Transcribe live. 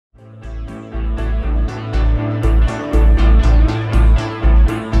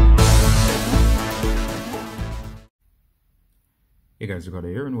Hey guys, Ricardo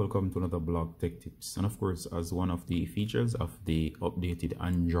here and welcome to another blog tech tips. And of course, as one of the features of the updated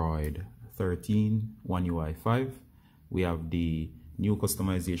Android 13 One UI 5, we have the new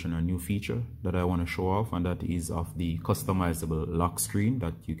customization or new feature that I want to show off, and that is of the customizable lock screen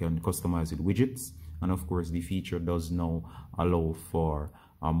that you can customize with widgets. And of course, the feature does now allow for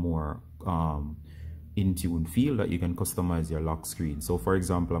a more in-tune feel that you can customize your lock screen. So for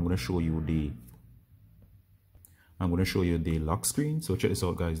example, I'm going to show you the lock screen. So check this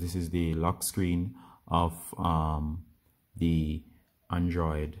out, guys. This is the lock screen of the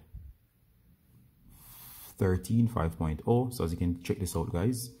Android 13 5.0. So as you can check this out,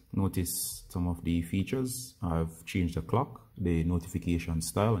 guys, notice some of the features. I've changed the clock, the notification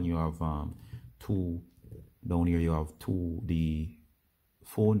style, and you have two down here. You have the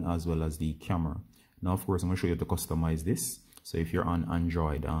phone as well as the camera. Now of course I'm going to show you how to customize this. So if you're on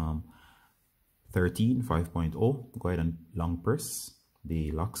Android 13 5.0, go ahead and long press the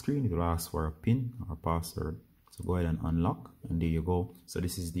lock screen. It will ask for a PIN or password, so go ahead and unlock, and there you go. So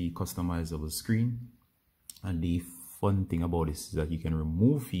this is the customizable screen, and the fun thing about this is that you can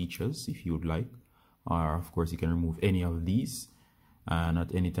remove features if you would like, or of course you can remove any of these, and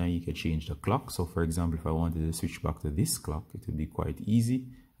at any time you can change the clock. So for example, if I wanted to switch back to this clock, it would be quite easy.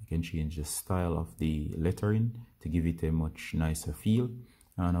 I can change the style of the lettering to give it a much nicer feel.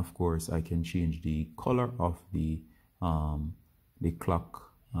 And of course I can change the color of the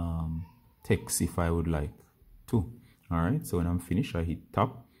clock text if I would like to. Alright, so when I'm finished, I hit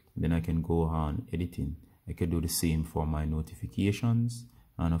tab, then I can go on editing. I could do the same for my notifications,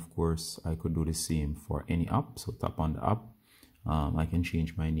 and of course I could do the same for any app. So tap on the app. I can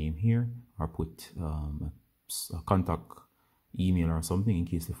change my name here, or put a contact email or something in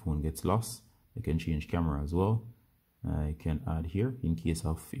case the phone gets lost. I can change camera as well. I can add here in case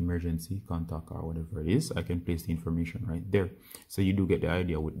of emergency contact or whatever it is. I can place the information right there. So you do get the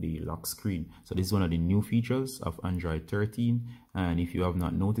idea with the lock screen. So this is one of the new features of Android 13, and if you have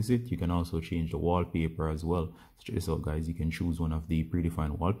not noticed it, you can also change the wallpaper as well. So check this out, guys. You can choose one of the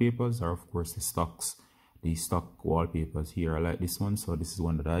predefined wallpapers, or of course the stock wallpapers here. I like this one, so this is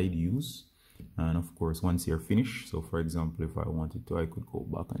one that I'd use. And of course, once you're finished, so for example, if I wanted to, I could go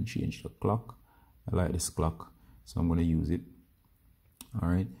back and change the clock. I like this clock, so I'm going to use it. All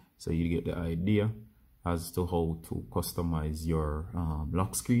right, so you get the idea as to how to customize your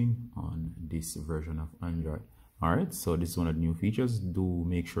lock screen on this version of Android. All right, so this is one of the new features. Do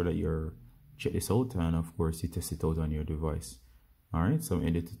make sure that you check this out, and of course you test it out on your device. All right, so I'm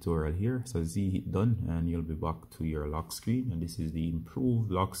in the tutorial here. So hit done, and you'll be back to your lock screen, and this is the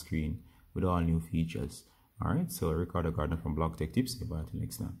improved lock screen with all new features. All right, so Ricardo Gardner from Blog Tech Tips. Bye until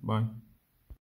next time. Bye.